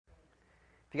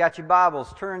If you got your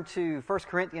Bibles, turn to 1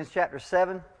 Corinthians chapter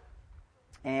 7,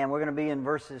 and we're going to be in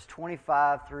verses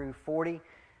 25 through 40.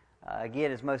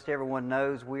 Again, as most everyone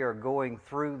knows, we are going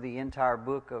through the entire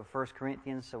book of 1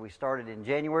 Corinthians, so we started in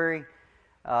January,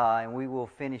 and we will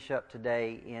finish up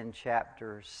today in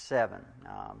chapter 7.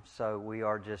 So we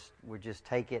just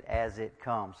take it as it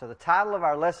comes. So the title of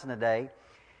our lesson today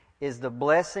is The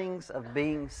Blessings of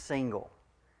Being Single.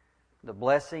 The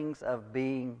Blessings of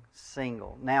Being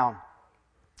Single. Now,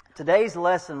 today's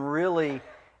lesson really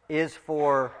is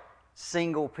for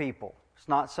single people. It's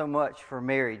not so much for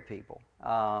married people.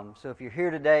 So if you're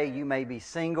here today, you may be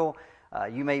single.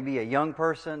 You may be a young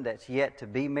person that's yet to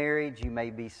be married. You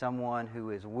may be someone who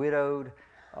is widowed,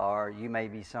 or you may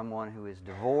be someone who is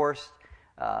divorced.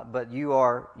 But you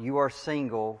are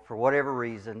single for whatever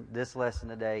reason. This lesson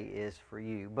today is for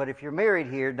you. But if you're married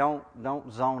here, don't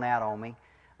zone out on me.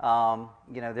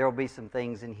 There will be some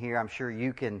things in here I'm sure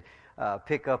you can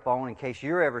pick up on in case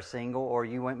you're ever single, or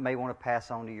you may want to pass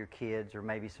on to your kids or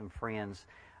maybe some friends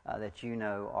that you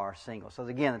know are single. So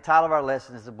again, the title of our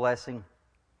lesson is The Blessing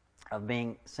of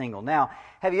Being Single. Now,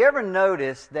 have you ever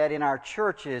noticed that in our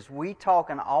churches we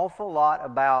talk an awful lot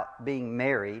about being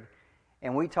married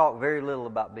and we talk very little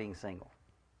about being single?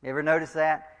 You ever notice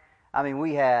that? I mean,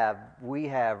 we have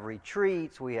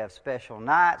retreats, we have special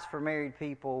nights for married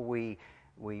people, we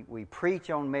preach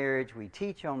on marriage, we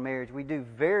teach on marriage. We do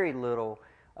very little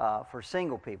for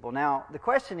single people. Now, the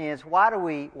question is, why do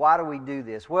we do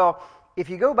this? Well, if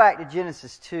you go back to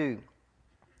Genesis 2,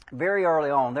 very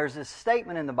early on, there's this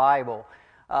statement in the Bible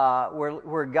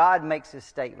where God makes this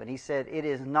statement. He said, "It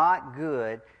is not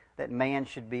good that man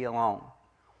should be alone."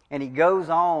 And he goes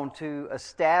on to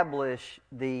establish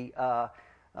the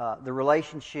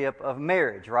relationship of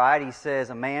marriage, right? He says,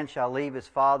 "A man shall leave his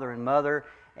father and mother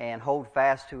and hold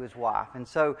fast to his wife." And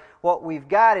so what we've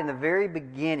got in the very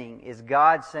beginning is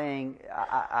God saying,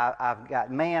 I've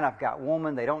got man, I've got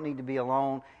woman, they don't need to be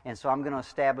alone, and so I'm going to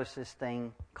establish this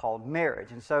thing called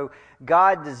marriage. And so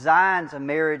God designs a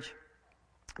marriage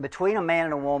between a man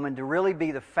and a woman to really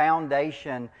be the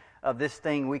foundation of this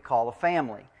thing we call a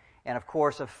family. And of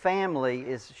course, a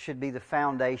family should be the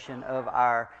foundation of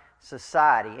our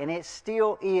society. And it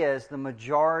still is the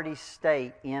majority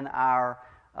state in our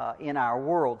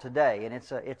world today, and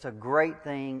it's a great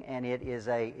thing, and it's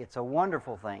a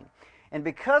wonderful thing. And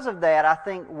because of that, I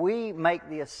think we make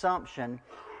the assumption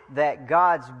that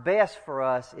God's best for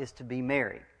us is to be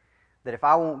married. That if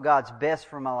I want God's best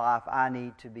for my life, I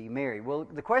need to be married. Well,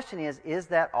 the question is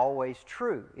that always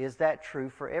true? Is that true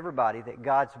for everybody, that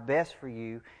God's best for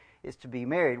you is to be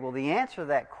married? Well, the answer to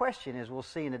that question, as we'll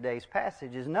see in today's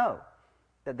passage, is no.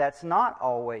 That's not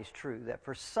always true. That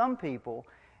for some people,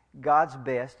 God's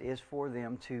best is for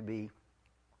them to be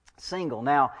single.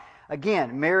 Now,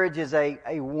 again, marriage is a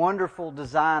wonderful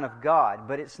design of God,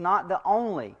 but it's not the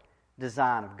only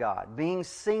design of God. Being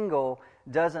single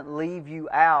doesn't leave you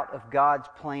out of God's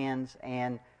plans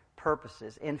and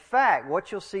purposes. In fact,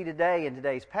 what you'll see today in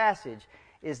today's passage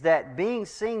is that being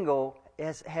single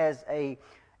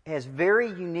has very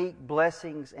unique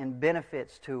blessings and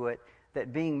benefits to it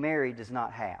that being married does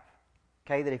not have.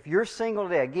 Okay, that if you're single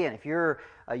today, again, if you're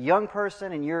a young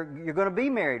person and you're going to be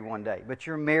married one day, but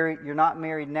you're not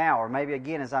married now, or maybe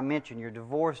again, as I mentioned, you're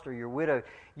divorced or you're widowed,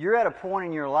 you're at a point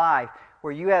in your life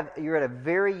where you're at a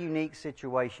very unique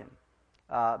situation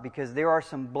because there are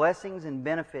some blessings and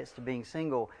benefits to being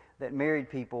single that married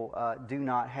people do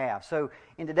not have. So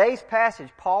in today's passage,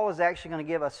 Paul is actually going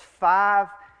to give us 5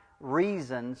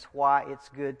 reasons why it's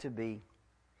good to be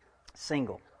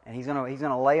single. And he's going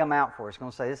to lay them out for us. He's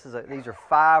going to say these are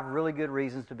 5 really good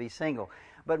reasons to be single.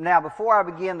 But now, before I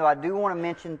begin, though, I do want to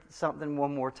mention something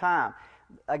one more time.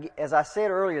 As I said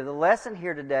earlier, the lesson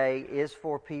here today is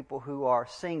for people who are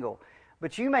single.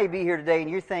 But you may be here today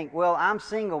and you think, well, I'm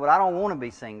single, but I don't want to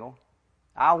be single.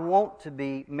 I want to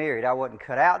be married. I wasn't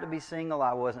cut out to be single.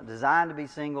 I wasn't designed to be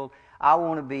single. I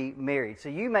want to be married. So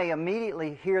you may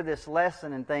immediately hear this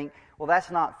lesson and think, well,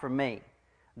 that's not for me.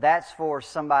 That's for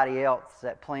somebody else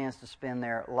that plans to spend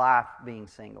their life being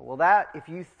single. Well, if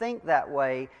you think that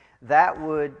way, that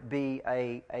would be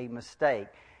a mistake.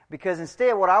 Because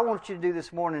instead, what I want you to do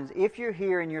this morning is, if you're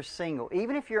here and you're single,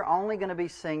 even if you're only going to be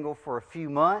single for a few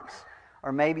months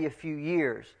or maybe a few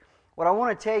years, what I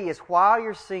want to tell you is, while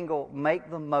you're single, make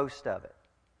the most of it.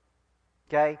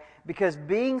 Okay? Because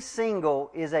being single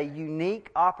is a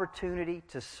unique opportunity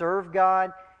to serve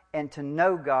God and to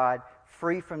know God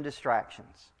free from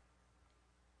distractions.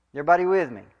 Everybody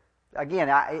with me? Again,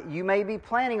 you may be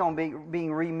planning on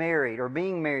being remarried or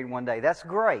being married one day. That's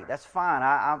great. That's fine.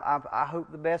 I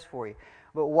hope the best for you.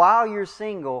 But while you're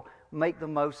single, make the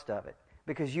most of it.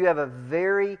 because you have a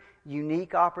very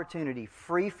unique opportunity,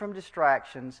 free from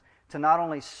distractions, to not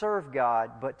only serve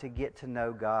God, but to get to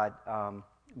know God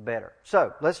better.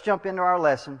 So, let's jump into our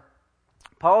lesson.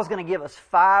 Paul's going to give us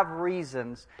 5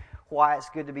 reasons why it's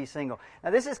good to be single.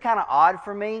 Now, this is kind of odd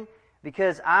for me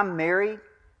because I'm married,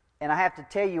 and I have to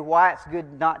tell you why it's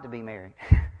good not to be married.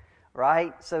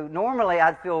 Right? So normally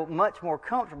I'd feel much more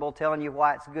comfortable telling you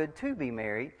why it's good to be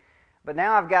married. But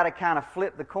now I've got to kind of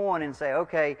flip the coin and say,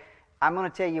 okay, I'm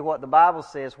going to tell you what the Bible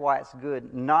says why it's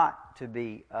good not to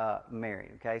be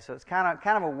married. Okay? So it's kind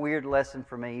of a weird lesson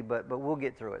for me, but we'll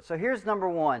get through it. So here's number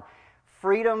 1.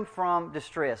 Freedom from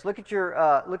distress. Look at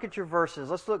your verses.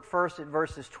 Let's look first at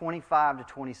verses 25 to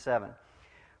 27.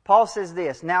 Paul says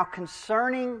this, now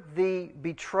concerning the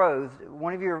betrothed,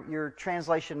 one of your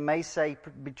translation may say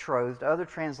betrothed, other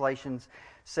translations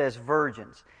says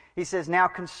virgins. He says, now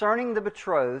concerning the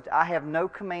betrothed, I have no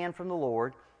command from the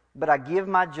Lord, but I give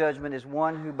my judgment as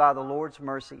one who by the Lord's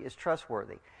mercy is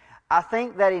trustworthy. I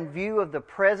think that in view of the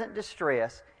present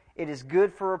distress, it is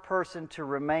good for a person to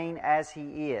remain as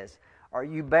he is. Are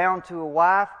you bound to a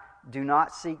wife? Do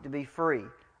not seek to be free.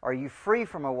 Are you free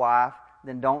from a wife?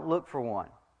 Then don't look for one.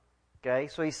 Okay,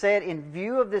 so he said, in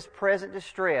view of this present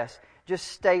distress, just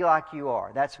stay like you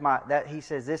are. He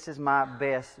says, this is my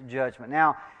best judgment.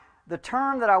 Now, the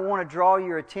term that I want to draw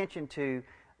your attention to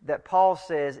that Paul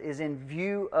says is in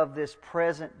view of this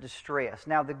present distress.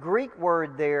 Now, the Greek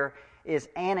word there is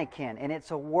anakin, and it's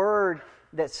a word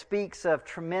that speaks of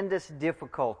tremendous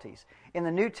difficulties. In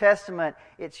the New Testament,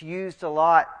 it's used a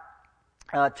lot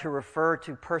to refer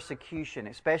to persecution,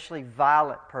 especially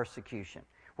violent persecution,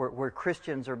 where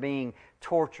Christians are being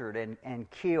tortured and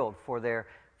killed for their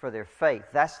faith.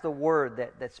 That's the word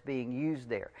that's being used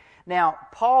there. Now,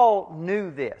 Paul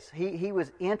knew this. He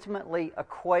was intimately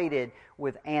acquainted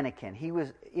with anakin. He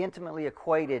was intimately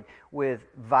acquainted with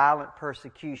violent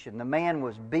persecution. The man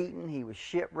was beaten, he was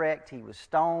shipwrecked, he was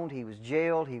stoned, he was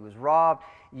jailed, he was robbed.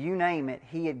 You name it,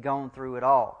 he had gone through it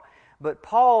all. But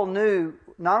Paul knew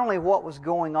not only what was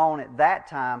going on at that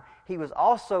time, he was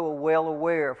also well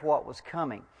aware of what was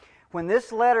coming. When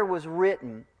this letter was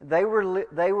written, they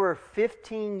were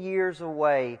 15 years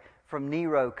away from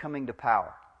Nero coming to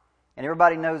power. And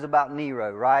everybody knows about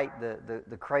Nero, right?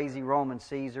 The crazy Roman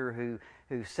Caesar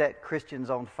who set Christians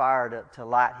on fire to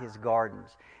light his gardens.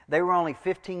 They were only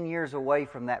 15 years away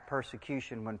from that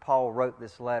persecution when Paul wrote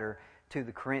this letter to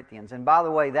the Corinthians. And by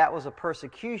the way, that was a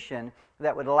persecution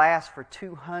that would last for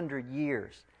 200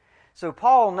 years. So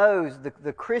Paul knows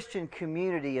the Christian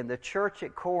community and the church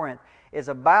at Corinth is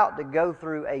about to go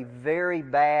through a very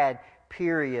bad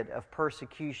period of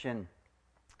persecution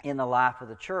in the life of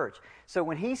the church. So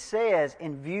when he says,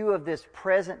 in view of this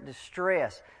present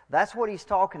distress, that's what he's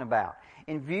talking about.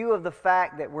 In view of the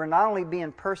fact that we're not only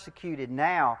being persecuted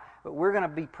now, but we're going to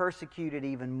be persecuted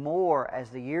even more as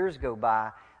the years go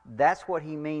by. That's what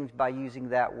he means by using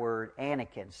that word,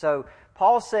 anakin. So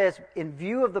Paul says, in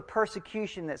view of the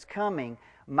persecution that's coming,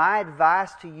 my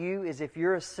advice to you is if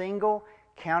you're a single,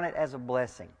 count it as a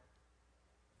blessing.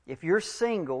 If you're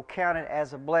single, count it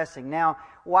as a blessing. Now,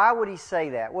 why would he say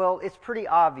that? Well, it's pretty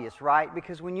obvious, right?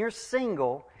 Because when you're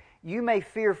single, you may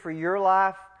fear for your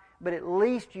life, but at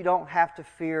least you don't have to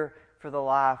fear for the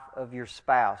life of your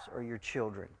spouse or your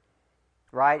children.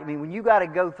 Right? I mean, when you got to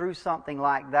go through something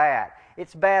like that,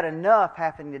 it's bad enough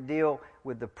having to deal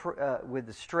with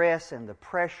the stress and the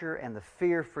pressure and the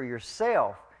fear for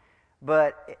yourself.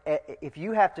 But if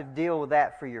you have to deal with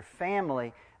that for your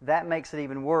family, that makes it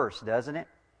even worse, doesn't it?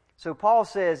 So Paul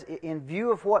says, in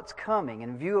view of what's coming,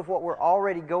 in view of what we're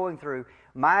already going through,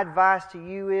 my advice to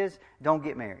you is don't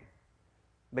get married.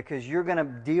 Because you're going to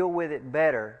deal with it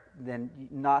better than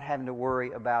not having to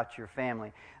worry about your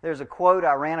family. There's a quote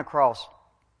I ran across.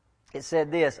 It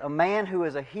said this, a man who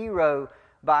is a hero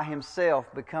by himself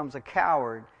becomes a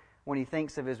coward when he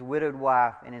thinks of his widowed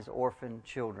wife and his orphaned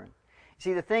children.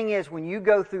 See, the thing is, when you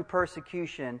go through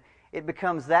persecution, it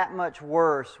becomes that much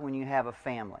worse when you have a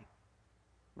family.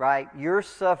 Right? Your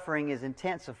suffering is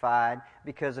intensified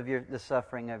because of the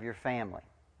suffering of your family.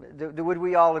 Would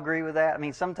we all agree with that? I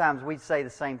mean, sometimes we'd say the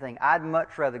same thing. I'd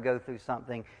much rather go through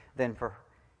something than for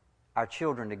our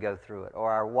children to go through it,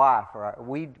 or our wife, or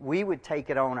we would take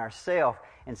it on ourselves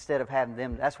instead of having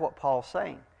them. That's what Paul's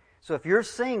saying. So if you're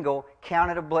single,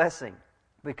 count it a blessing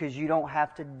because you don't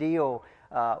have to deal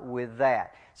with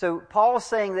that. So Paul's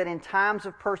saying that in times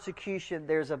of persecution,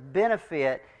 there's a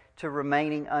benefit to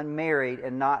remaining unmarried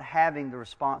and not having the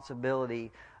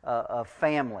responsibility of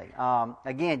family.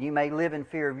 Again, you may live in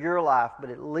fear of your life, but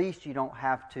at least you don't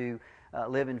have to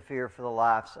live in fear for the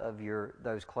lives of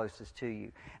those closest to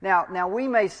you. Now we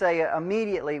may say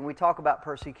immediately, when we talk about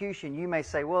persecution, you may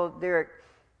say, well, Derricke,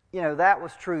 that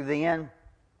was true then,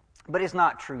 but it's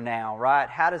not true now, right?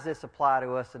 How does this apply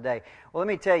to us today? Well, let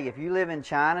me tell you, if you live in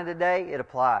China today, it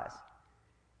applies.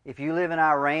 If you live in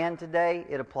Iran today,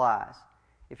 it applies.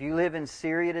 If you live in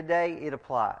Syria today, it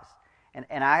applies.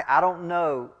 And I don't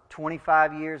know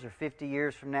 25 years or 50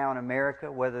 years from now in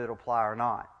America whether it'll apply or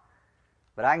not.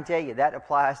 But I can tell you that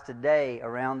applies today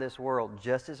around this world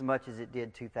just as much as it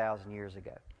did 2,000 years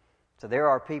ago. So there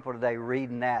are people today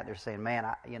reading that. They're saying, man,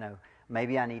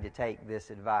 maybe I need to take this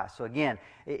advice. So again,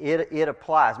 it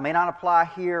applies. May not apply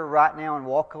here right now in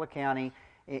Wakulla County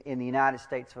in the United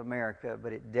States of America,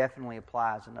 but it definitely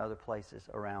applies in other places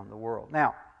around the world.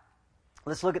 Now,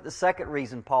 let's look at the second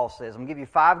reason Paul says. I'm going to give you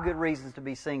 5 good reasons to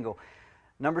be single.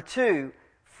 Number 2,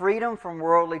 freedom from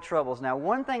worldly troubles. Now,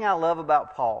 one thing I love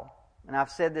about Paul, and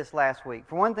I've said this last week,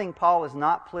 for one thing, Paul is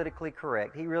not politically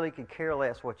correct. He really could care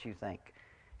less what you think.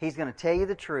 He's going to tell you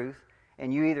the truth,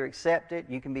 and you either accept it,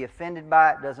 you can be offended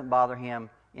by it, doesn't bother him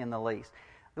in the least.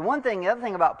 The other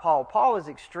thing about Paul is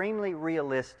extremely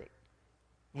realistic.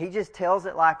 He just tells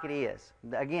it like it is.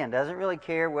 Again, doesn't really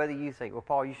care whether you think, well,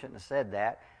 Paul, you shouldn't have said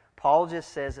that. Paul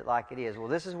just says it like it is. Well,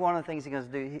 this is one of the things he's going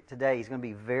to do today. He's going to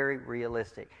be very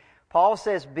realistic. Paul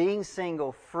says being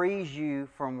single frees you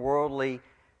from worldly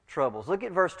troubles. Look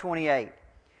at verse 28.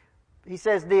 He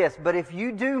says this, but if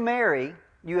you do marry,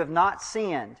 you have not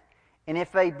sinned. And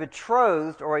if a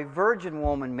betrothed or a virgin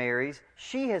woman marries,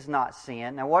 she has not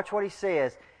sinned. Now watch what he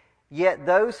says. Yet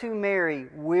those who marry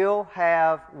will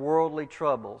have worldly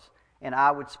troubles, and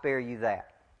I would spare you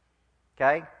that.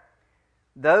 Okay?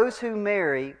 Those who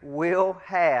marry will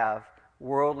have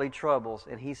worldly troubles,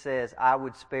 and he says, I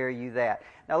would spare you that.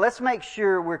 Now let's make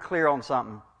sure we're clear on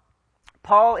something.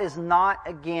 Paul is not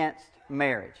against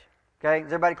marriage. Okay? Is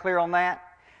everybody clear on that?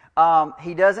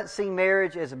 He doesn't see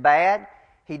marriage as bad.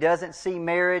 He doesn't see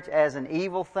marriage as an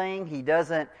evil thing. He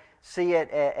doesn't see it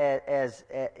as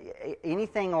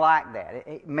anything like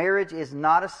that. Marriage is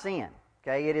not a sin.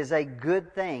 Okay? It is a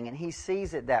good thing, and he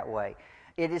sees it that way.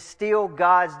 It is still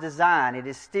God's design. It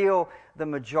is still the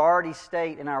majority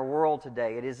state in our world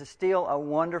today. It is still a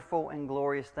wonderful and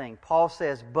glorious thing. Paul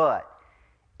says, but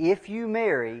if you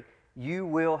marry, you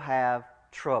will have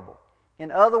trouble.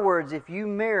 In other words, if you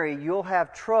marry, you'll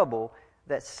have trouble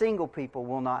that single people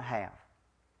will not have.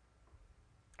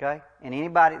 Okay? And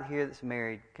anybody here that's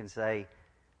married can say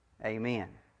amen.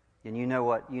 And you know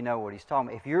what he's talking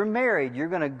about. If you're married, you're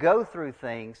going to go through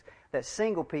things that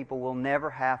single people will never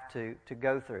have to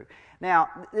go through. Now,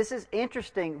 this is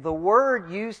interesting. The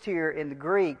word used here in the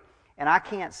Greek, and I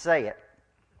can't say it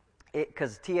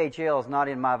because THL is not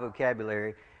in my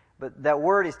vocabulary, but that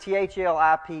word is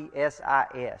thlipsis,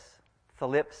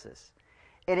 thlipsis.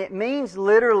 And it means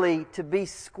literally to be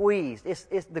squeezed.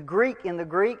 It's the Greek. In the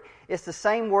Greek, it's the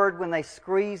same word when they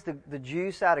squeeze the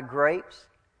juice out of grapes.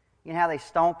 You know how they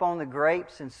stomp on the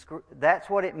grapes? And that's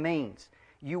what it means.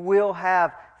 You will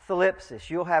have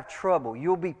thlipsis. You'll have trouble.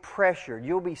 You'll be pressured.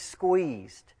 You'll be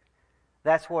squeezed.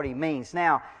 That's what he means.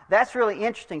 Now, that's really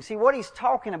interesting. See, what he's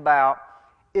talking about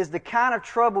is the kind of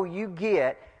trouble you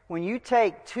get when you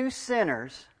take two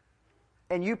sinners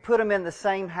and you put them in the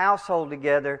same household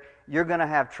together. You're going to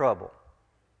have trouble,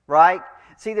 right?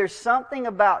 See, there's something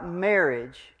about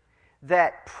marriage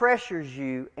that pressures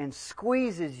you and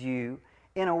squeezes you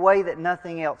in a way that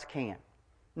nothing else can.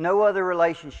 No other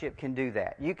relationship can do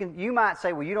that. You might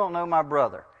say, well, you don't know my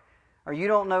brother, or you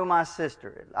don't know my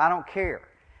sister. I don't care.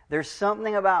 There's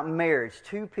something about marriage,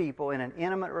 two people in an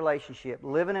intimate relationship,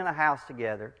 living in a house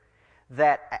together,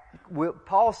 that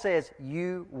Paul says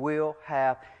you will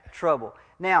have trouble.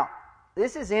 Now,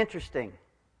 this is interesting.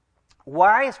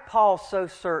 Why is Paul so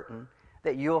certain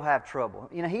that you'll have trouble?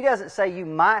 You know, he doesn't say you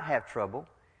might have trouble.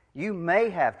 You may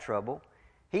have trouble.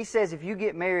 He says if you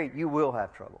get married, you will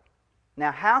have trouble.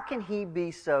 Now, how can he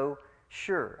be so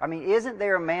sure? I mean, isn't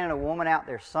there a man and a woman out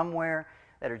there somewhere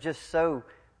that are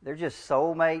they're just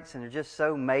soulmates and they're just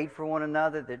so made for one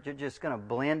another that they're just going to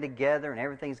blend together and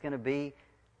everything's going to be?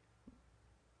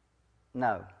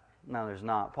 No, there's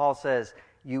not. Paul says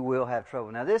you will have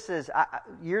trouble. Now, this is,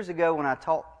 years ago when I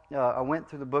taught, I went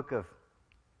through the book of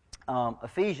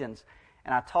Ephesians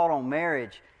and I taught on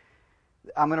marriage.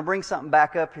 I'm going to bring something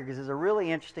back up here because there's a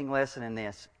really interesting lesson in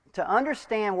this. To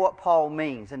understand what Paul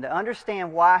means and to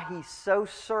understand why he's so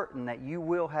certain that you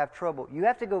will have trouble, you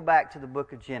have to go back to the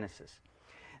book of Genesis.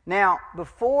 Now,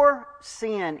 before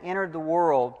sin entered the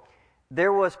world,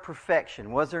 there was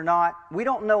perfection, was there not? We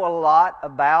don't know a lot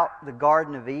about the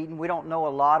Garden of Eden. We don't know a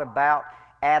lot about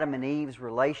Adam and Eve's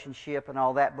relationship and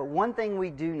all that. But one thing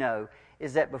we do know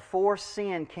is that before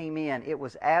sin came in, it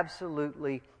was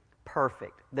absolutely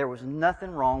perfect. There was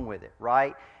nothing wrong with it,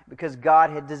 right? Because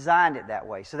God had designed it that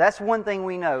way. So that's one thing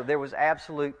we know. There was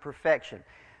absolute perfection.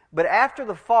 But after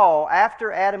the fall,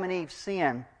 after Adam and Eve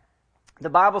sinned, the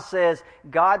Bible says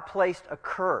God placed a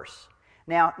curse.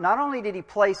 Now, not only did He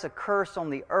place a curse on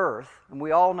the earth, and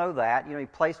we all know that, He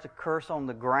placed a curse on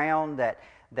the ground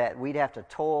that we'd have to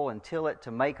toil and till it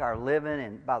to make our living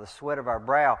and by the sweat of our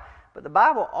brow. But the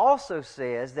Bible also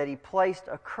says that He placed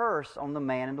a curse on the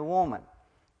man and the woman.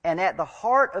 And at the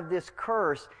heart of this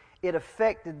curse, it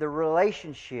affected the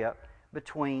relationship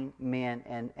between men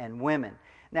and women.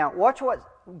 Now, watch what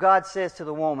God says to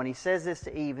the woman. He says this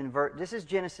to Eve this is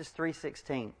Genesis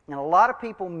 3:16. And a lot of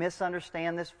people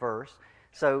misunderstand this verse,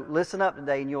 so listen up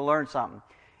today and you'll learn something.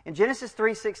 In Genesis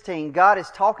 3:16, God is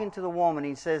talking to the woman.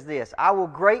 He says this, I will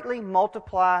greatly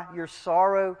multiply your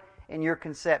sorrow and your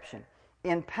conception.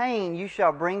 In pain you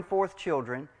shall bring forth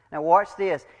children. Now watch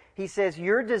this. He says,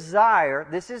 your desire,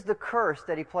 this is the curse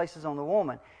that He places on the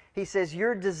woman. He says,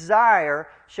 your desire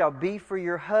shall be for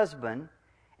your husband,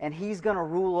 and he's going to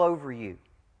rule over you.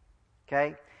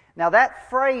 Okay? Now that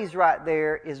phrase right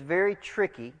there is very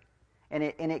tricky, and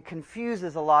it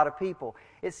confuses a lot of people.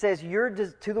 It says,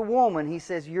 to the woman, He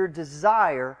says, your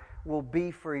desire will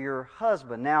be for your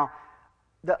husband. Now,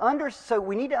 so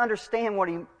we need to understand what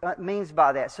He means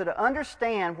by that. So to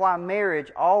understand why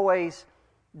marriage always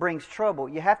brings trouble,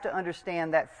 you have to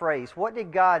understand that phrase. What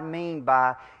did God mean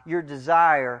by your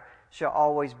desire shall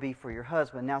always be for your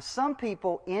husband? Now, some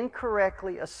people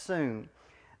incorrectly assume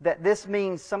that this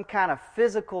means some kind of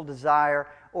physical desire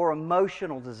or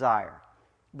emotional desire.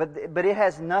 But it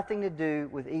has nothing to do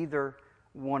with either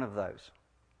one of those.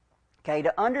 Okay,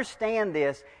 to understand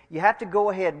this, you have to go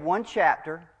ahead one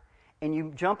chapter, and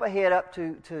you jump ahead up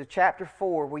to chapter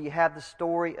 4, where you have the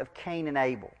story of Cain and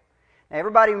Abel. Now,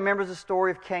 everybody remembers the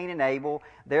story of Cain and Abel.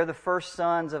 They're the first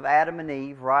sons of Adam and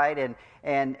Eve, right?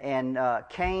 And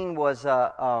Cain was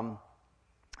a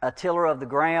tiller of the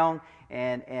ground,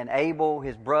 and Abel,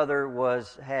 his brother,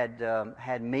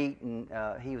 had meat,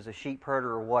 and he was a sheep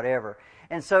herder or whatever.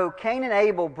 And so Cain and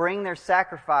Abel bring their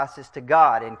sacrifices to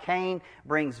God, and Cain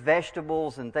brings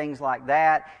vegetables and things like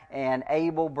that, and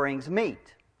Abel brings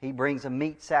meat. He brings a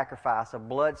meat sacrifice, a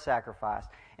blood sacrifice.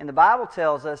 And the Bible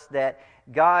tells us that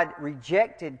God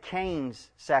rejected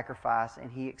Cain's sacrifice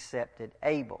and He accepted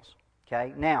Abel's.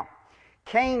 Okay? Now,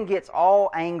 Cain gets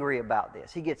all angry about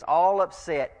this. He gets all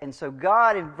upset. And so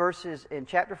God, in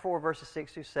chapter 4, verses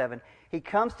 6 through 7, He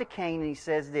comes to Cain and He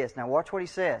says this. Now watch what He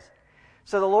says.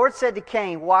 So the Lord said to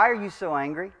Cain, why are you so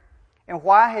angry? And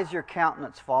why has your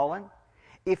countenance fallen?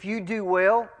 If you do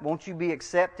well, won't you be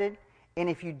accepted? And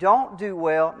if you don't do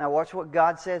well, now watch what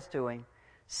God says to him.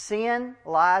 Sin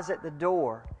lies at the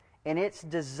door, and its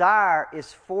desire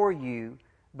is for you,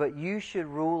 but you should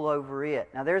rule over it.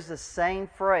 Now there's the same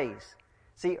phrase.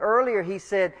 See, earlier He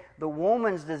said the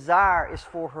woman's desire is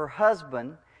for her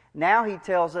husband. Now He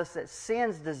tells us that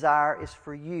sin's desire is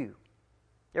for you.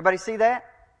 Everybody see that?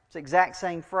 It's the exact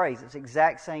same phrase. It's the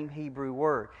exact same Hebrew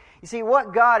word. You see,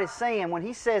 what God is saying when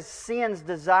He says sin's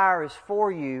desire is for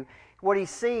you, what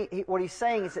He's saying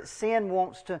is that sin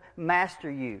wants to master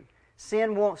you.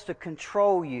 Sin wants to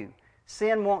control you.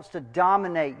 Sin wants to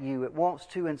dominate you. It wants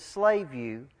to enslave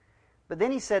you. But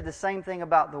then He said the same thing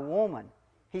about the woman.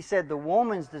 He said the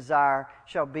woman's desire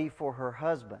shall be for her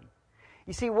husband.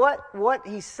 You see, what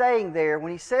He's saying there,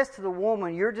 when He says to the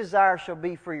woman, your desire shall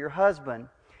be for your husband,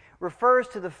 refers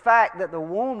to the fact that the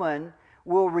woman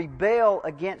will rebel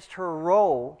against her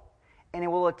role, and it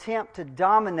will attempt to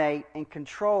dominate and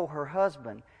control her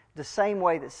husband the same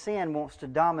way that sin wants to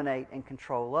dominate and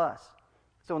control us.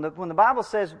 So when the Bible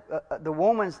says the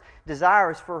woman's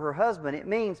desire is for her husband, it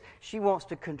means she wants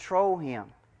to control him.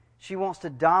 She wants to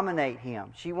dominate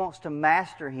him. She wants to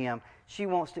master him. She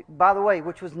wants to, by the way,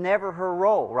 which was never her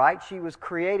role, right? She was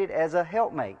created as a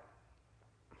helpmate.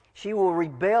 She will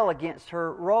rebel against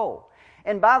her role.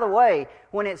 And by the way,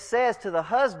 when it says to the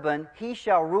husband, he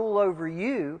shall rule over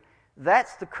you,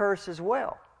 that's the curse as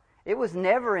well. It was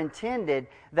never intended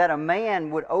that a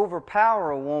man would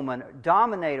overpower a woman,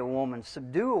 dominate a woman,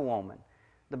 subdue a woman.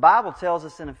 The Bible tells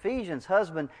us in Ephesians,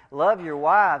 husband, love your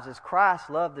wives as Christ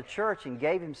loved the church and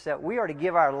gave Himself. We are to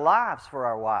give our lives for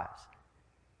our wives.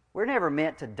 We're never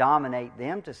meant to dominate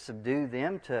them, to subdue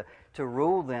them, to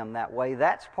rule them that way.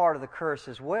 That's part of the curse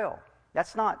as well.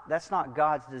 That's not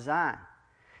God's design.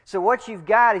 So what you've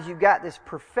got is you've got this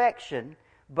perfection,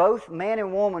 both man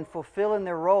and woman fulfilling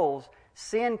their roles.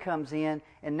 Sin comes in,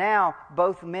 and now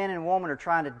both men and woman are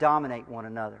trying to dominate one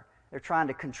another. They're trying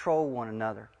to control one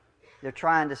another. They're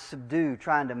trying to subdue,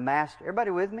 trying to master.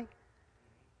 Everybody with me?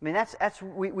 I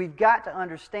mean, we've got to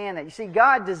understand that. You see,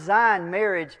 God designed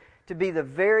marriage to be the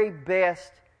very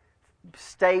best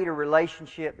state or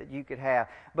relationship that you could have.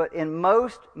 But in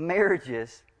most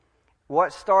marriages,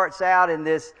 what starts out in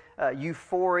this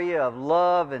euphoria of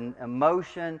love and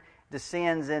emotion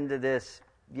descends into this,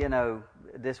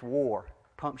 this war,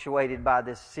 punctuated by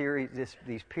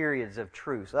these periods of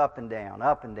truce, up and down,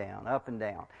 up and down, up and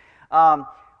down.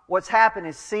 What's happened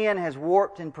is sin has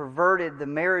warped and perverted the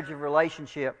marriage of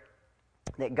relationship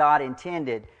that God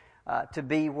intended to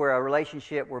be where a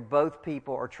relationship where both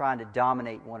people are trying to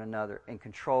dominate one another and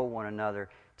control one another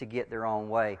to get their own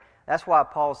way. That's why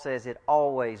Paul says it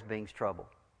always brings trouble.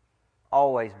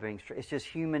 Always brings trouble. It's just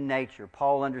human nature.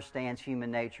 Paul understands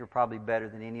human nature probably better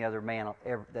than any other man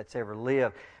that's ever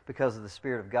lived because of the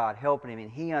Spirit of God helping him.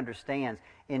 And he understands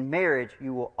in marriage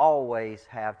you will always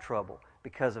have trouble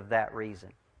because of that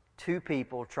reason. Two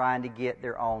people trying to get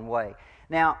their own way.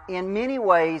 Now, in many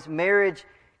ways, marriage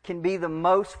can be the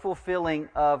most fulfilling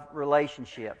of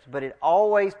relationships, but it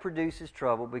always produces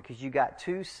trouble because you got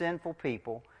two sinful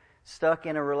people stuck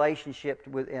in a relationship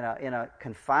in a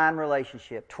confined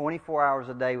relationship 24 hours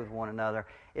a day with one another.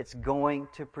 It's going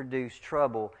to produce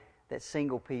trouble that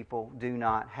single people do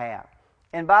not have.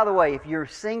 And by the way, if you're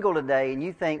single today and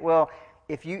you think, well,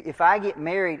 if I get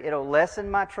married, it'll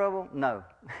lessen my trouble, no.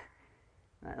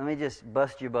 Let me just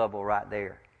bust your bubble right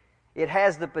there. It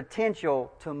has the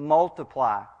potential to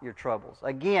multiply your troubles.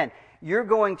 Again, you're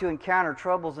going to encounter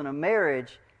troubles in a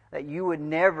marriage that you would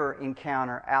never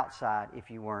encounter outside if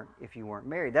you weren't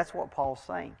married. That's what Paul's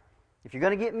saying. If you're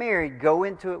going to get married, go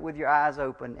into it with your eyes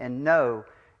open and know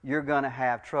you're going to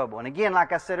have trouble. And again,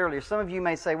 like I said earlier, some of you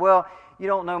may say, well, you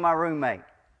don't know my roommate.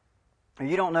 Or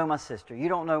you don't know my sister. You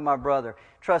don't know my brother.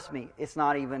 Trust me, it's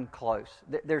not even close.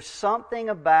 There's something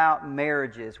about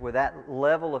marriages with that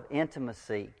level of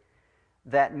intimacy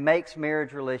that makes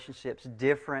marriage relationships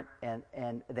different and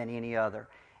than any other.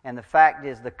 And the fact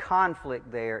is the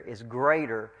conflict there is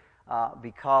greater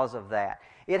because of that.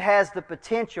 It has the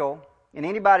potential, and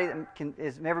anybody that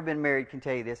has never been married can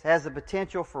tell you this, has the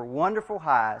potential for wonderful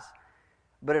highs,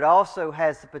 but it also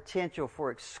has the potential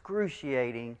for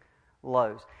excruciating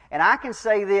lows. And I can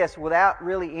say this without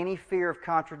really any fear of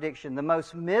contradiction. The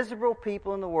most miserable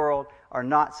people in the world are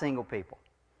not single people.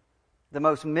 The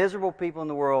most miserable people in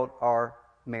the world are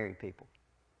married people.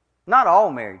 Not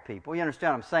all married people, you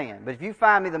understand what I'm saying. But if you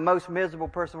find me the most miserable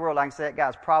person in the world, I can say that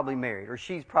guy's probably married, or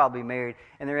she's probably married,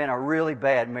 and they're in a really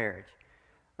bad marriage.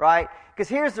 Right? Because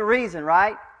here's the reason,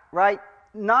 right?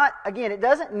 Not, again, it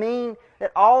doesn't mean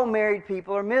that all married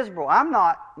people are miserable. I'm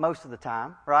not most of the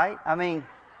time, right? I mean,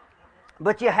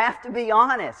 but you have to be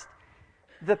honest.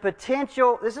 The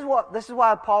potential, this is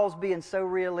why Paul's being so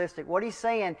realistic. What he's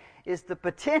saying is the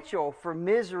potential for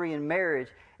misery in marriage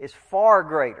is far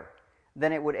greater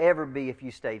than it would ever be if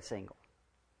you stayed single.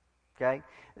 Okay?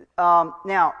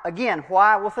 Now, again,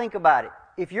 why? Well, think about it.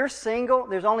 If you're single,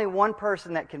 there's only one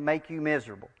person that can make you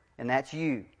miserable, and that's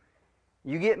you.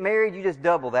 You get married, you just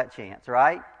double that chance,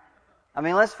 right? I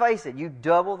mean, let's face it, you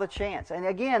double the chance. And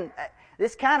again,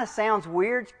 this kind of sounds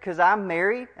weird because I'm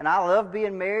married, and I love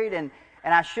being married, and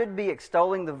I should be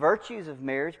extolling the virtues of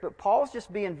marriage, but Paul's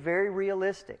just being very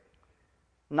realistic.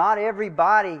 Not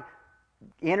everybody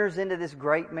enters into this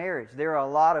great marriage. There are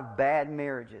a lot of bad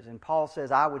marriages, and Paul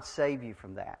says, I would save you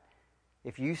from that.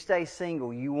 If you stay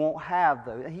single, you won't have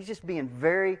those. He's just being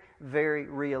very, very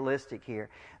realistic here.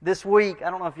 This week, I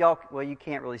don't know if y'all, well, you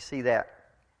can't really see that.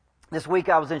 This week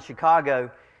I was in Chicago,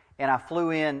 and I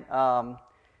flew in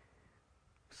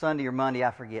Sunday or Monday, I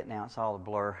forget now, it's all a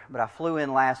blur. But I flew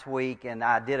in last week, and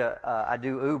I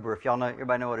do Uber. If y'all know,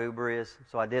 everybody know what Uber is?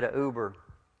 So I did an Uber.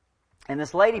 And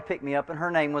this lady picked me up, and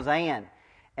her name was Ann.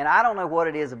 And I don't know what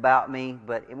it is about me,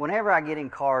 but whenever I get in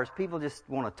cars, people just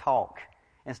want to talk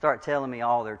and start telling me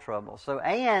all their troubles. So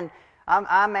Ann,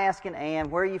 I'm asking Ann,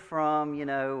 where are you from,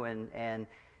 and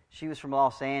she was from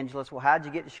Los Angeles. Well, how'd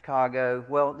you get to Chicago?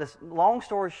 Well, this long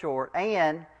story short,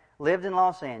 Ann lived in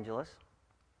Los Angeles,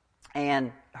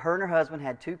 and her husband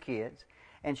had 2 kids,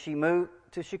 and she moved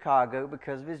to Chicago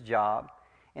because of his job,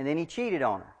 and then he cheated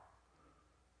on her.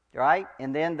 Right?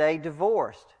 And then they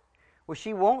divorced. Well,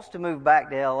 she wants to move back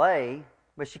to L.A.,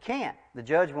 but she can't. The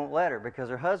judge won't let her because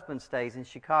her husband stays in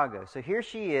Chicago. So here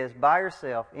she is by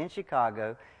herself in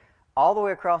Chicago, all the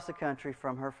way across the country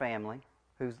from her family,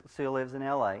 who still lives in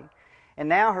L.A. And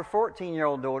now her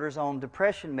 14-year-old daughter's on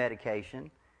depression medication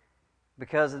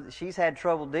because she's had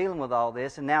trouble dealing with all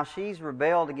this, and now she's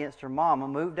rebelled against her mama,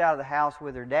 moved out of the house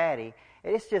with her daddy.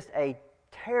 It's just a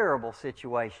terrible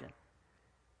situation.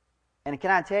 And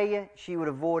can I tell you, she would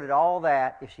have avoided all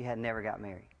that if she had never got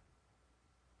married.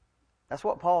 That's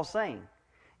what Paul's saying.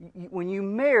 When you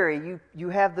marry, you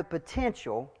have the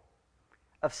potential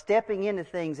of stepping into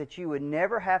things that you would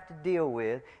never have to deal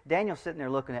with. Daniel's sitting there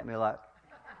looking at me like,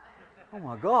 oh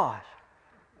my gosh,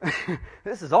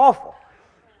 this is awful.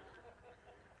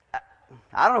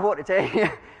 I don't know what to tell you.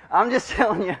 I'm just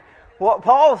telling you what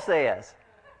Paul says.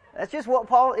 That's just what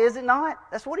Paul, is it not?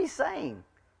 That's what he's saying.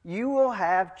 You will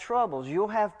have troubles.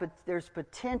 There's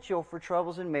potential for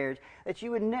troubles in marriage that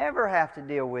you would never have to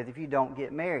deal with if you don't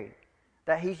get married.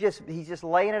 That he's just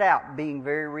laying it out, being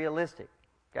very realistic.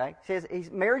 Okay? He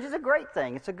says marriage is a great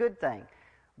thing. It's a good thing.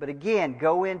 But again,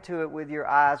 go into it with your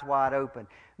eyes wide open.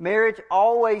 Marriage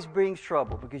always brings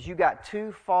trouble because you got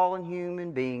two fallen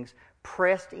human beings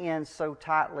pressed in so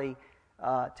tightly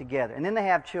together. And then they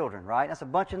have children, right? That's a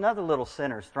bunch of other little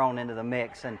sinners thrown into the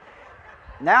mix. And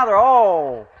now they're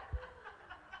all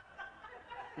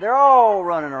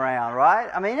running around, right?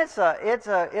 I mean, it's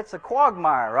a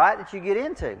quagmire, right, that you get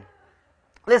into.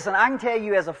 Listen, I can tell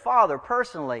you as a father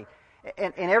personally,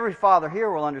 and every father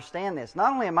here will understand this.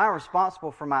 Not only am I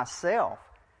responsible for myself,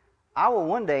 I will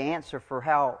one day answer for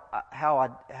how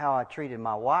I treated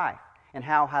my wife and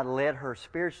how I led her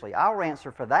spiritually. I'll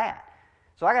answer for that.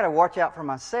 So I got to watch out for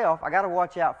myself. I got to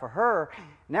watch out for her.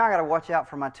 Now I got to watch out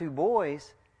for my two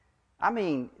boys. I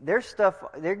mean, there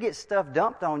gets stuff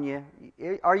dumped on you.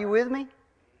 Are you with me?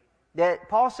 That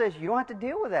Paul says you don't have to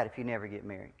deal with that if you never get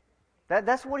married.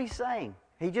 That's what he's saying.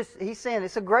 He's saying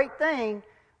it's a great thing,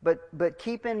 but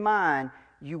keep in mind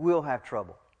you will have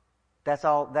trouble. That's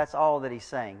all that he's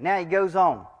saying. Now he goes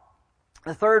on.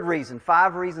 The third reason,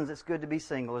 5 reasons it's good to be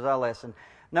single is our lesson.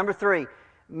 Number 3,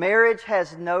 marriage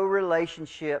has no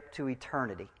relationship to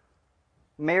eternity.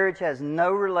 Marriage has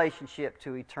no relationship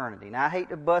to eternity. Now I hate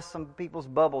to bust some people's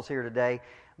bubbles here today,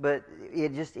 but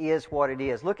it just is what it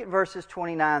is. Look at verses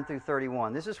 29 through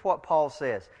 31. This is what Paul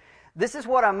says. This is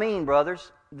what I mean,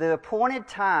 brothers. The appointed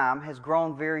time has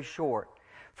grown very short.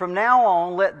 From now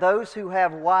on, let those who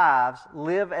have wives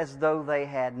live as though they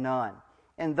had none,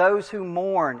 and those who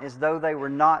mourn as though they were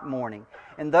not mourning,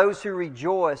 and those who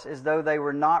rejoice as though they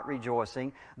were not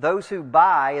rejoicing, those who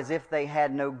buy as if they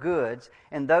had no goods,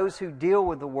 and those who deal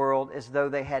with the world as though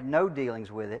they had no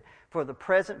dealings with it, for the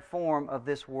present form of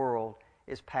this world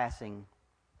is passing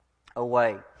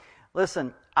away.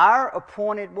 Listen,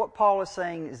 what Paul is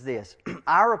saying is this.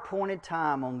 Our appointed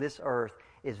time on this earth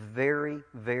is very,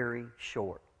 very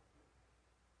short.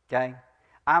 Okay?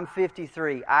 I'm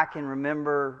 53. I can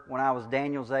remember when I was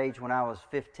Daniel's age, when I was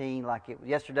 15,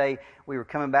 yesterday we were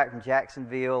coming back from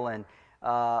Jacksonville and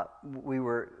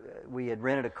we had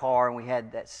rented a car and we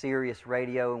had that Sirius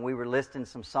radio and we were listing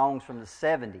some songs from the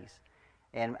 70s.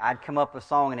 And I'd come up with a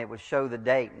song and it would show the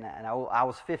date. And I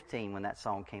was 15 when that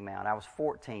song came out. I was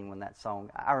 14 when that song.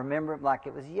 I remember it like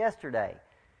it was yesterday.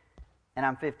 And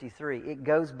I'm 53. It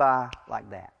goes by like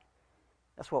that.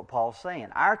 That's what Paul's saying.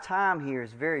 Our time here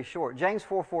is very short. James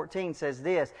 4:14 says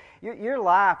this, your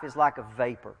life is like a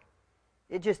vapor.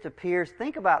 It just appears.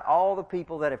 Think about all the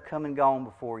people that have come and gone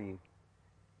before you.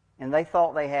 And they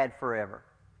thought they had forever.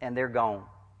 And they're gone.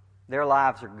 Their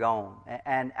lives are gone.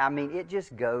 And I mean, it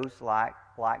just goes like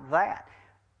that.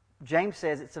 James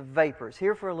says it's a vapor. It's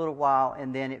here for a little while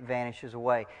and then it vanishes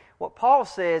away. What Paul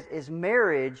says is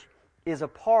marriage is a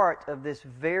part of this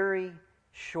very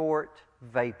short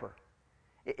vapor.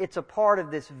 It's a part of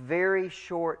this very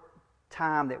short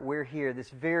time that we're here,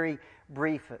 this very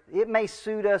brief. It may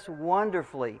suit us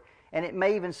wonderfully, and it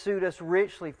may even suit us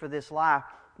richly for this life,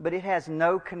 but it has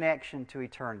no connection to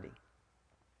eternity.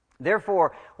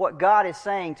 Therefore, what God is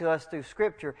saying to us through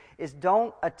Scripture is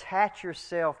don't attach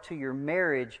yourself to your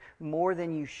marriage more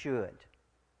than you should.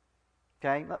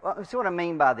 Okay? See what I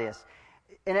mean by this?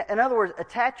 In other words,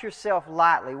 attach yourself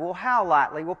lightly. Well, how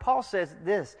lightly? Well, Paul says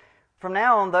this, from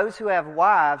now on, those who have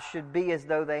wives should be as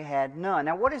though they had none.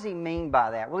 Now, what does he mean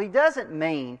by that? Well, he doesn't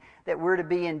mean that we're to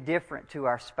be indifferent to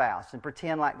our spouse and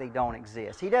pretend like they don't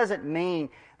exist. He doesn't mean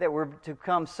that we're to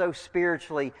become so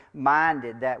spiritually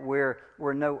minded that we're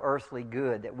no earthly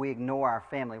good, that we ignore our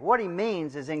family. What he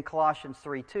means is in Colossians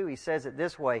 3:2, he says it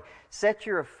this way, set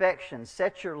your affection,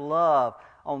 set your love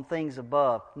on things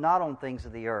above, not on things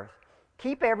of the earth.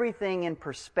 Keep everything in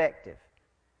perspective.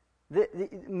 The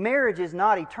marriage is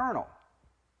not eternal,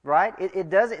 right?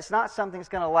 It's not something that's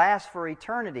going to last for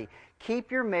eternity.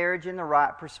 Keep your marriage in the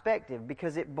right perspective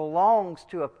because it belongs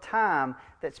to a time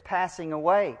that's passing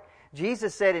away.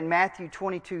 Jesus said in Matthew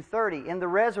 22:30, in the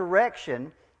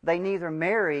resurrection, they neither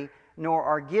marry nor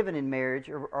are given in marriage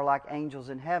or are like angels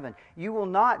in heaven. You will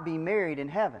not be married in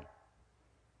heaven.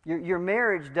 Your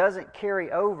marriage doesn't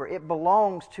carry over. It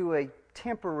belongs to a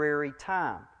temporary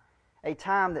time. A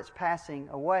time that's passing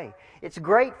away. It's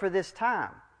great for this time.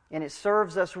 and it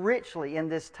serves us richly in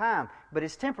this time, but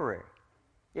it's temporary.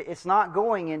 It's not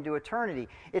going into eternity.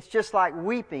 It's just like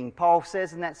weeping. Paul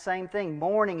says in that same thing,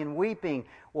 mourning and weeping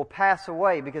will pass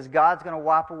away because God's going to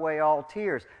wipe away all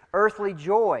tears. Earthly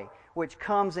joy, which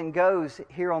comes and goes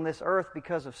here on this earth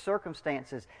because of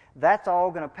circumstances, that's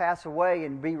all going to pass away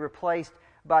and be replaced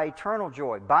by eternal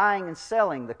joy. Buying and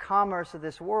selling, the commerce of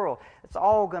this world, it's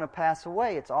all going to pass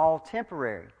away. It's all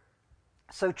temporary.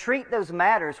 So treat those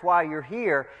matters while you're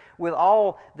here with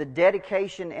all the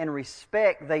dedication and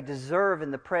respect they deserve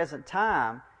in the present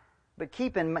time, but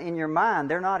keep in your mind,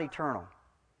 they're not eternal.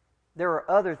 There are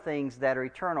other things that are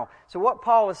eternal. So what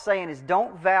Paul is saying is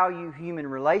don't value human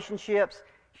relationships,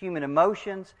 human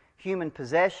emotions, human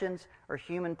possessions, or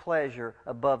human pleasure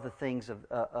above the things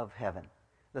of heaven,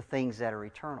 the things that are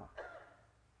eternal.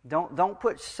 Don't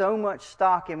put so much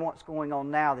stock in what's going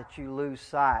on now that you lose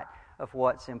sight of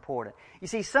what's important. You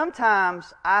see,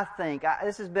 sometimes I think,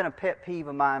 this has been a pet peeve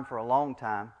of mine for a long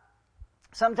time,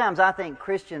 sometimes I think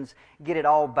Christians get it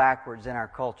all backwards in our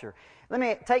culture. Let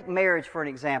me take marriage for an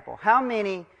example. How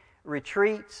many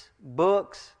retreats,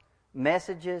 books,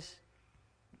 messages,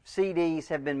 CDs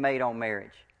have been made on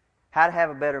marriage? How to have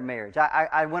a better marriage.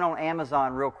 I went on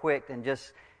Amazon real quick and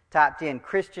just typed in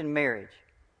Christian marriage.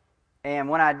 And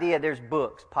when I did, there's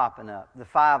books popping up. The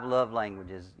 5 love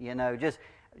languages, just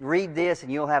read this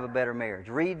and you'll have a better marriage.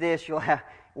 Read this,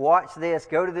 watch this,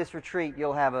 go to this retreat,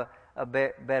 you'll have a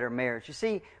better marriage. You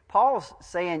see, Paul's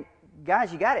saying,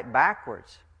 guys, you got it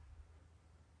backwards.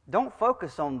 Don't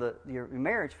focus on your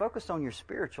marriage, focus on your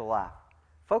spiritual life.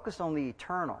 Focus on the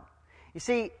eternal. You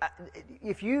see,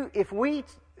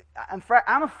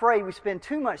 I'm afraid we spend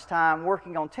too much time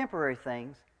working on temporary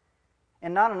things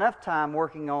and not enough time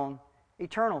working on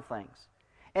eternal things.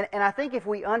 And I think if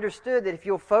we understood that if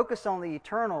you'll focus on the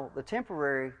eternal, the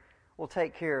temporary will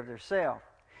take care of themselves.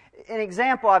 An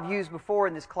example I've used before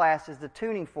in this class is the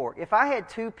tuning fork. If I had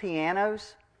 2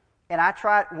 pianos and I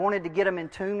wanted to get them in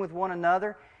tune with one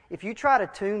another, if you try to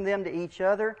tune them to each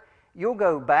other, you'll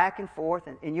go back and forth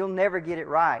and you'll never get it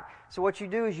right. So what you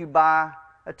do is you buy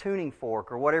a tuning fork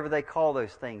or whatever they call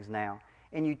those things now,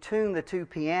 and you tune the 2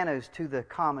 pianos to the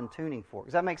common tuning fork.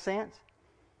 Does that make sense?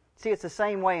 See, it's the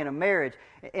same way in a marriage.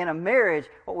 In a marriage,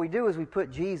 what we do is we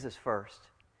put Jesus first.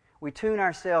 We tune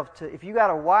ourselves to, if you got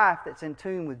a wife that's in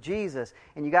tune with Jesus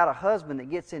and you got a husband that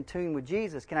gets in tune with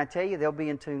Jesus, can I tell you, they'll be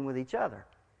in tune with each other.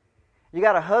 You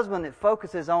got a husband that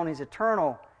focuses on his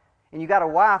eternal and you got a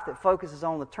wife that focuses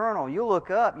on the eternal. You look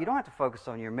up, you don't have to focus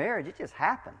on your marriage, it just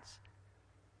happens.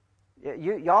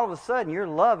 All of a sudden, you're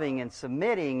loving and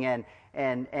submitting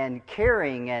and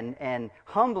caring and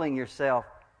humbling yourself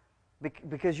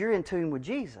because you're in tune with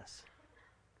Jesus.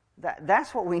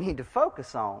 That's what we need to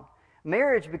focus on.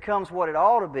 Marriage becomes what it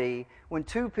ought to be when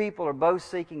 2 people are both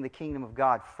seeking the kingdom of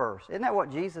God first. Isn't that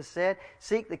what Jesus said?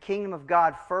 Seek the kingdom of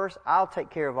God first, I'll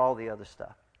take care of all the other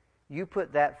stuff. You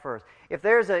put that first. If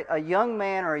there's a young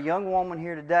man or a young woman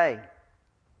here today,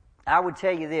 I would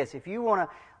tell you this. If you want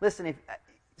to, listen,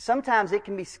 sometimes it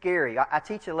can be scary. I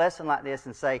teach a lesson like this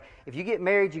and say, if you get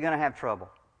married, you're going to have trouble.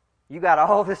 You got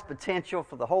all this potential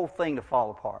for the whole thing to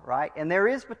fall apart, right? And there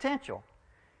is potential.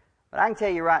 But I can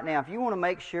tell you right now, if you want to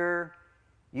make sure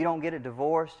you don't get a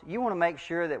divorce, you want to make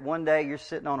sure that one day you're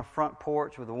sitting on a front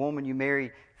porch with a woman you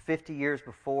married 50 years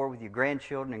before with your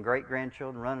grandchildren and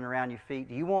great-grandchildren running around your feet.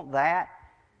 Do you want that?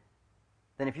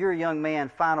 Then if you're a young man,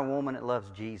 find a woman that loves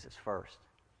Jesus first.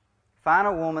 Find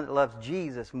a woman that loves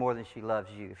Jesus more than she loves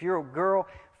you. If you're a girl,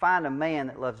 find a man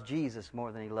that loves Jesus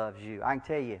more than he loves you. I can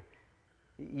tell you,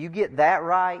 you get that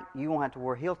right, you won't have to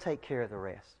worry. He'll take care of the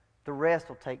rest. The rest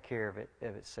will take care of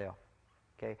itself.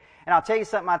 Okay? And I'll tell you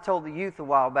something I told the youth a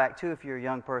while back too, if you're a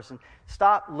young person.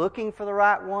 Stop looking for the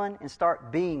right one and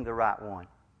start being the right one.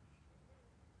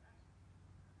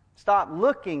 Stop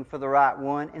looking for the right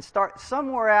one and start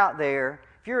somewhere out there.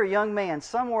 If you're a young man,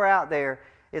 somewhere out there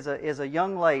is a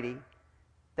young lady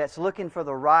that's looking for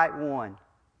the right one.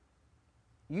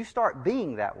 You start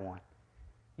being that one.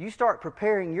 You start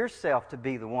preparing yourself to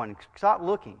be the one. Stop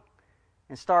looking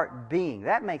and start being.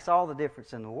 That makes all the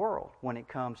difference in the world when it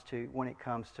comes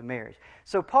to marriage.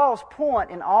 So Paul's point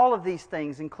in all of these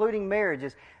things, including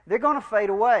marriages, they're going to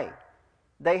fade away.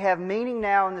 They have meaning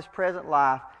now in this present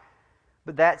life,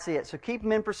 but that's it. So keep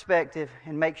them in perspective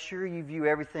and make sure you view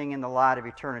everything in the light of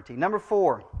eternity. Number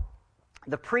 4,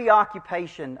 the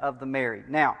preoccupation of the married.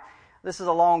 Now, this is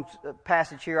a long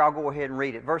passage here. I'll go ahead and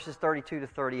read it. Verses 32 to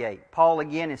 38. Paul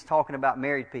again is talking about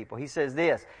married people. He says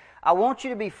this, I want you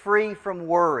to be free from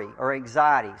worry or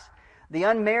anxieties. The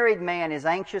unmarried man is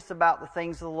anxious about the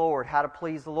things of the Lord, how to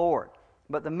please the Lord.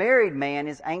 But the married man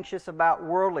is anxious about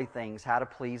worldly things, how to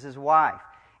please his wife.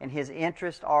 and his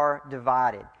interests are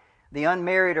divided. The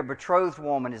unmarried or betrothed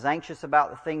woman is anxious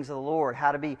about the things of the Lord,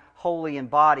 how to be holy in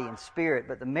body and spirit.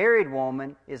 But the married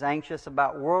woman is anxious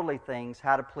about worldly things,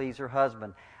 how to please her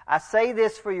husband. I say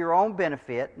this for your own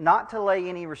benefit, not to lay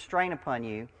any restraint upon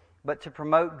you, but to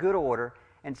promote good order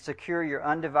and secure your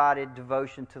undivided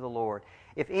devotion to the Lord.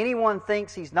 If anyone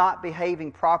thinks he's not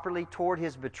behaving properly toward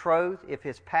his betrothed, if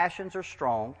his passions are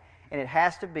strong, and it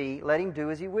has to be, let him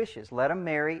do as he wishes. Let him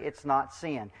marry, it's not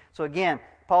sin. So again,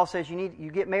 Paul says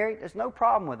you get married, there's no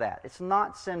problem with that. It's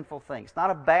not a sinful thing. It's not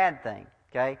a bad thing,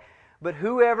 okay? But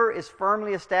whoever is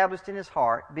firmly established in his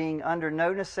heart, being under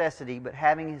no necessity, but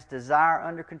having his desire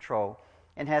under control,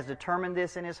 and has determined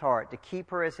this in his heart, to keep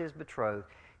her as his betrothed,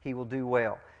 he will do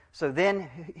well. So then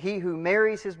he who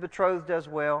marries his betrothed does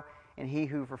well, and he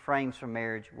who refrains from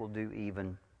marriage will do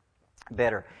even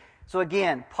better. So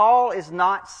again, Paul is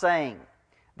not saying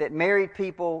that married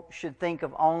people should think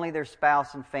of only their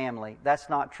spouse and family. That's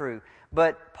not true.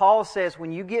 But Paul says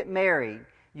when you get married,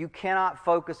 you cannot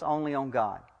focus only on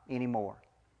God anymore.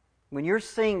 When you're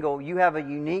single, you have a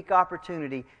unique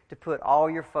opportunity to put all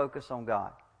your focus on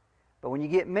God. But when you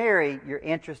get married, your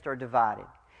interests are divided.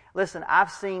 Listen,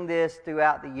 I've seen this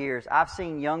throughout the years. I've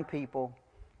seen young people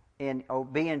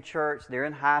be in church, they're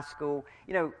in high school.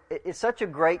 You know, it's such a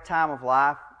great time of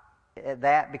life at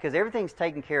that because everything's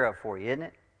taken care of for you, isn't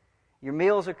it? Your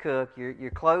meals are cooked,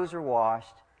 your clothes are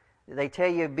washed. They tell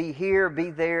you be here,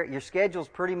 be there. Your schedule's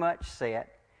pretty much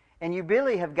set. And you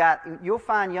really you'll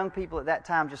find young people at that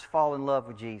time just fall in love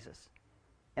with Jesus.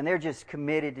 And they're just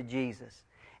committed to Jesus.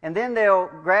 And then they'll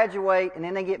graduate and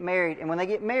then they get married. And when they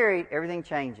get married, everything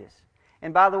changes.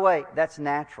 And by the way, that's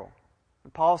natural.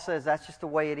 Paul says that's just the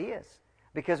way it is.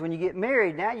 Because when you get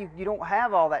married, now you don't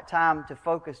have all that time to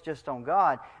focus just on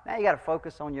God. Now you got to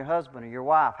focus on your husband or your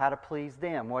wife, how to please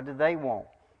them. What do they want?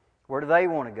 Where do they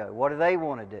want to go? What do they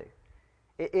want to do?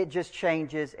 It just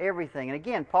changes everything. And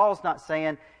again, Paul's not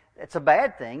saying it's a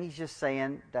bad thing. He's just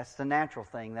saying that's the natural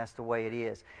thing. That's the way it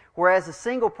is. Whereas a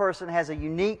single person has a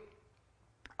unique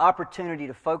opportunity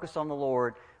to focus on the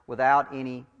Lord without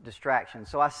any distraction.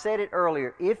 So I said it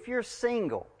earlier, if you're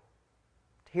single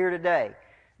here today,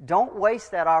 don't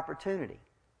waste that opportunity.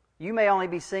 You may only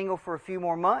be single for a few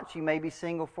more months. You may be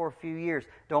single for a few years.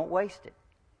 Don't waste it.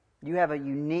 You have a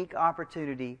unique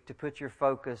opportunity to put your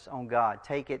focus on God.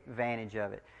 Take advantage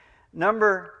of it.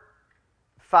 Number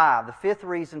 5, the 5th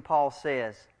reason Paul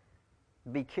says,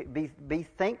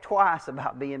 think twice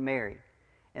about being married.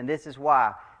 And this is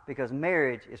why. Because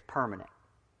marriage is permanent.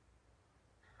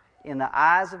 In the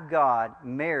eyes of God,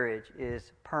 marriage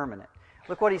is permanent.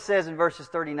 Look what he says in verses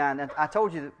 39. And I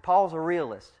told you that Paul's a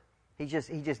realist. He just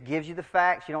gives you the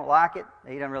facts. You don't like it,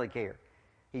 he doesn't really care.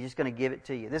 He's just going to give it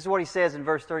to you. This is what he says in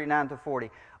verse 39 to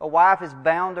 40. A wife is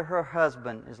bound to her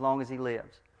husband as long as he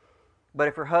lives. But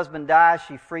if her husband dies,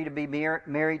 she's free to be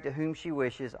married to whom she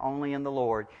wishes, only in the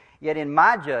Lord. Yet in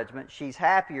my judgment, she's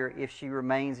happier if she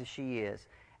remains as she is.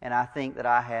 And I think that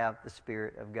I have the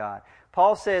Spirit of God.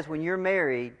 Paul says when you're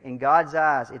married, in God's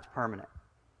eyes, it's permanent.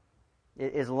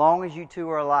 As long as you two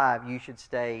are alive, you should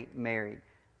stay married.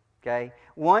 Okay?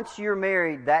 Once you're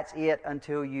married, that's it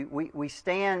until we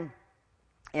stand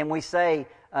and we say,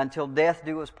 until death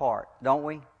do us part, don't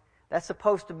we? That's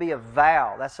supposed to be a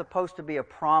vow. That's supposed to be a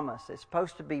promise. It's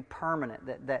supposed to be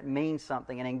permanent. That means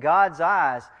something. And in God's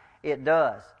eyes, it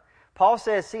does. Paul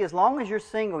says, see, as long as you're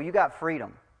single, you got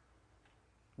freedom.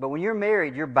 But when you're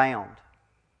married, you're bound.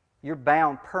 You're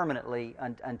bound permanently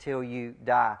until you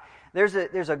die. There's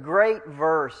a great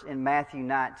verse in Matthew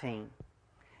 19.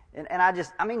 And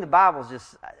the Bible's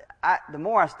just, the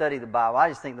more I study the Bible, I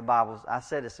just think the Bible's, I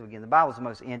said this again, the Bible's the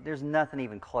most, there's nothing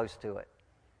even close to it.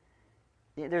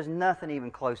 There's nothing even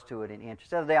close to it in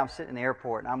interest. The other day I'm sitting in the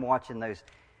airport and I'm watching those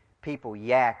people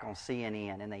yak on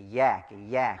CNN, and they yak and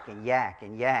yak and yak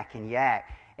and yak and yak.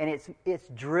 And it's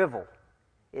drivel.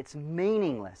 It's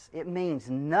meaningless. It means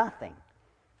nothing.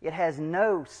 It has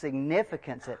no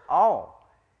significance at all.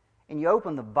 And you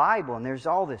open the Bible and there's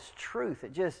all this truth.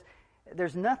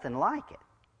 There's nothing like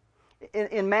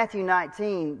it. In Matthew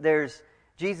 19,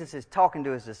 Jesus is talking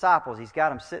to his disciples. He's got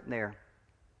them sitting there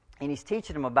and he's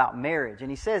teaching them about marriage. And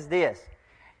he says this.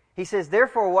 He says,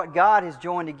 therefore what God has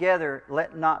joined together,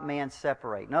 let not man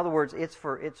separate. In other words, it's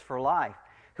for life.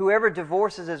 Whoever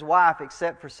divorces his wife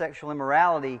except for sexual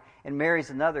immorality and marries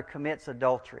another commits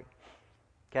adultery.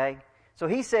 Okay? So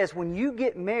he says when you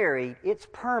get married, it's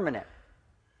permanent.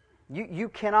 You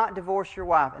cannot divorce your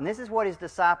wife. And this is what his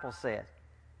disciples said.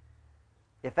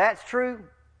 If that's true,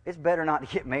 it's better not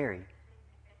to get married.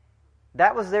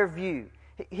 That was their view.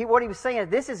 What he was saying is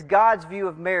this is God's view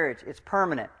of marriage. It's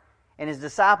permanent. And his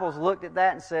disciples looked at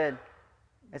that and said,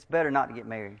 It's better not to get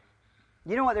married.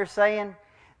 You know what they're saying?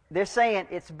 They're saying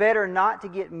it's better not to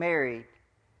get married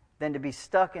than to be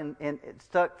stuck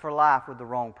for life with the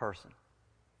wrong person.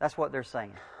 That's what they're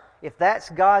saying. If that's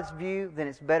God's view, then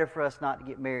it's better for us not to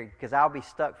get married, because I'll be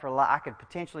stuck for life. I could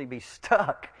potentially be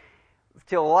stuck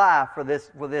till life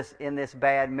in this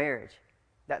bad marriage.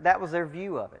 That was their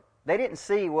view of it. They didn't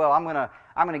see, well, I'm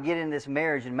gonna get in this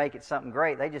marriage and make it something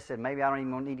great. They just said, maybe I don't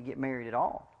even need to get married at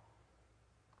all.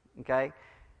 Okay?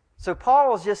 So Paul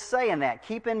was just saying that.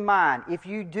 Keep in mind, if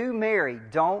you do marry,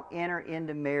 don't enter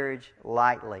into marriage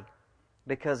lightly,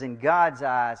 because in God's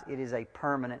eyes, it is a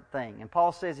permanent thing. And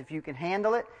Paul says if you can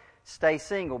handle it, stay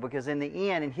single, because in the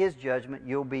end, in His judgment,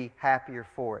 you'll be happier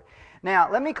for it.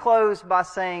 Now, let me close by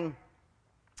saying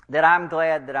that I'm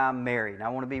glad that I'm married. And I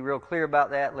want to be real clear about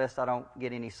that, lest I don't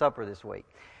get any supper this week.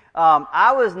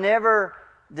 I was never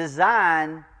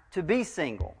designed to be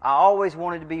single. I always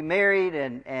wanted to be married,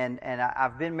 and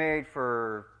I've been married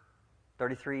for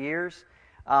 33 years.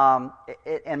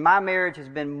 And my marriage has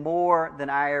been more than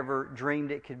I ever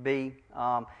dreamed it could be.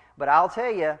 But I'll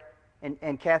tell you,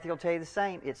 and Kathy will tell you the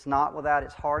same, it's not without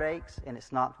its heartaches, and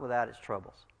it's not without its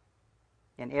troubles.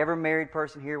 And every married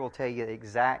person here will tell you the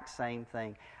exact same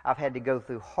thing. I've had to go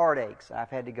through heartaches. I've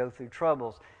had to go through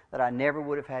troubles that I never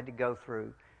would have had to go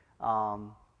through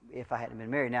if I hadn't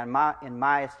been married. Now, in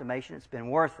my estimation, it's been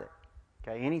worth it.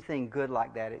 Okay, anything good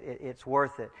like that, it's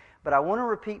worth it. But I want to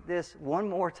repeat this one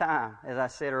more time, as I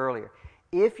said earlier.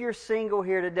 If you're single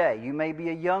here today, you may be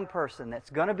a young person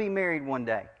that's going to be married one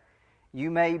day.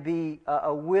 You may be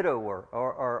a widower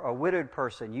or a widowed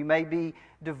person. You may be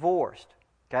divorced.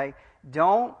 Okay,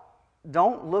 don't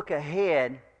look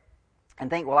ahead and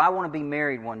think, well, I want to be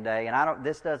married one day, and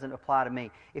this doesn't apply to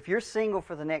me. If you're single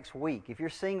for the next week, if you're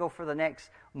single for the next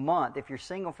month, if you're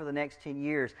single for the next 10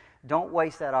 years, don't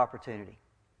waste that opportunity.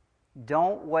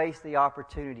 Don't waste the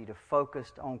opportunity to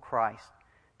focus on Christ,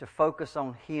 to focus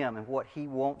on Him and what He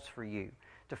wants for you,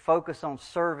 to focus on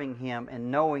serving Him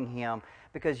and knowing Him,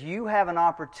 because you have an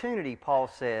opportunity, Paul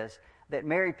says, that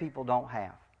married people don't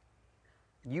have.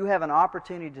 You have an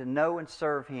opportunity to know and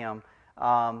serve Him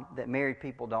that married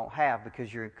people don't have,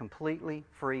 because you're completely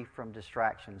free from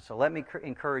distractions. So let me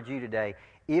encourage you today,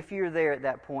 if you're there at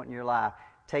that point in your life,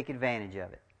 take advantage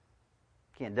of it.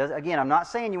 Again, I'm not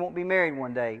saying you won't be married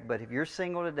one day, but if you're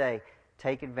single today,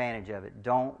 take advantage of it.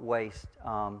 Don't waste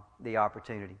the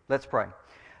opportunity. Let's pray.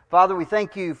 Father, we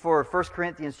thank You for 1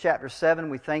 Corinthians chapter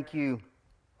 7. We thank You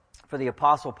for the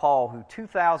Apostle Paul, who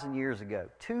 2,000 years ago,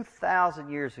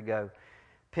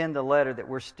 penned a letter that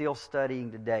we're still studying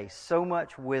today. So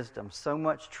much wisdom, so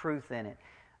much truth in it,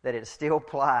 that it still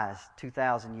applies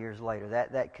 2,000 years later.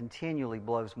 That continually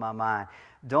blows my mind.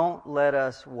 Don't let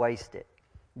us waste it.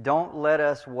 Don't let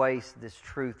us waste this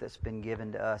truth that's been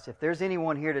given to us. If there's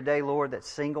anyone here today, Lord, that's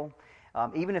single,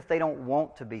 even if they don't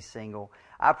want to be single,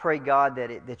 I pray, God,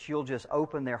 that You'll just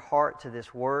open their heart to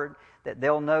this Word, that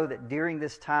they'll know that during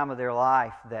this time of their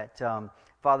life that,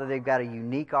 Father, they've got a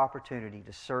unique opportunity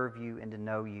to serve You and to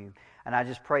know You. And I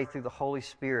just pray through the Holy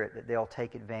Spirit that they'll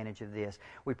take advantage of this.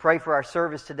 We pray for our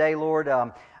service today, Lord.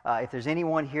 If there's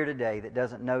anyone here today that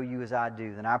doesn't know You as I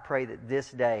do, then I pray that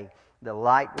this day the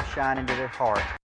light will shine into their heart.